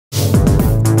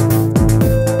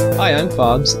Hi, I'm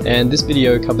Farbs, and this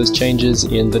video covers changes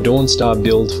in the Dawnstar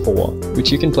build 4,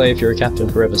 which you can play if you're a Captain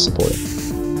Forever supporter.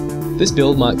 This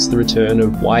build marks the return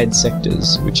of wide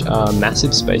sectors, which are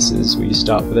massive spaces where you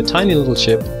start with a tiny little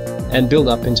ship and build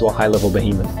up into a high-level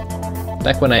behemoth.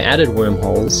 Back when I added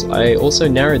wormholes, I also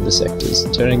narrowed the sectors,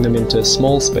 turning them into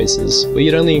small spaces where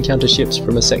you'd only encounter ships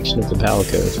from a section of the power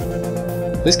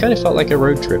curve. This kind of felt like a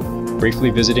road trip,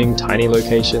 briefly visiting tiny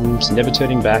locations, never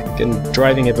turning back, and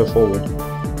driving ever forward.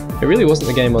 It really wasn't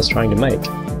the game I was trying to make.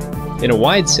 In a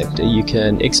wide sector, you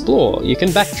can explore, you can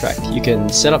backtrack, you can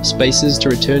set up spaces to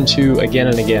return to again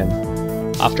and again.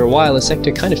 After a while, a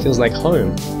sector kind of feels like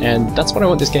home, and that's what I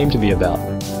want this game to be about.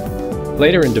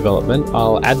 Later in development,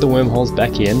 I'll add the wormholes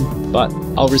back in, but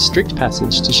I'll restrict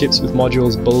passage to ships with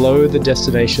modules below the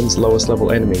destination's lowest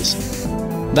level enemies.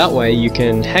 That way you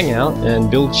can hang out and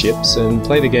build ships and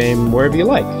play the game wherever you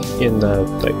like, in the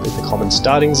common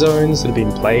starting zones that have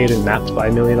been played and mapped by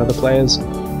a million other players,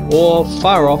 or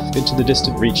far off into the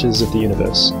distant reaches of the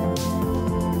universe.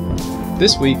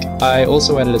 This week I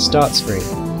also added a start screen.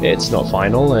 It's not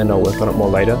final and I'll work on it more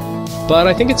later, but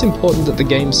I think it's important that the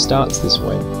game starts this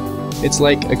way. It's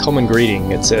like a common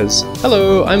greeting. It says,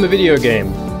 "Hello, I'm a video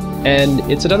game." And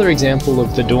it's another example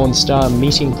of the Dawnstar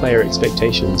meeting player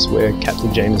expectations, where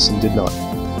Captain Jameson did not.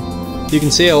 You can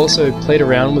see I also played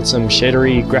around with some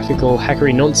shadery, graphical,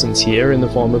 hackery nonsense here in the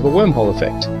form of a wormhole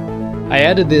effect. I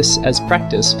added this as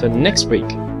practice for next week,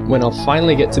 when I'll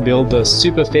finally get to build the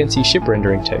super fancy ship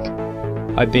rendering tech.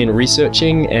 I've been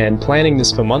researching and planning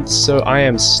this for months, so I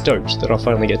am stoked that I'll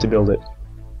finally get to build it.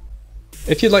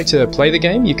 If you'd like to play the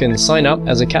game, you can sign up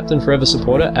as a Captain Forever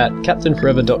supporter at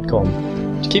captainforever.com.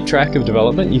 To keep track of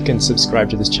development, you can subscribe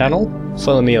to this channel,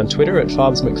 follow me on Twitter at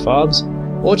FarbsMcFarbs,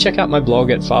 or check out my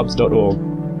blog at farbs.org.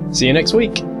 See you next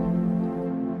week!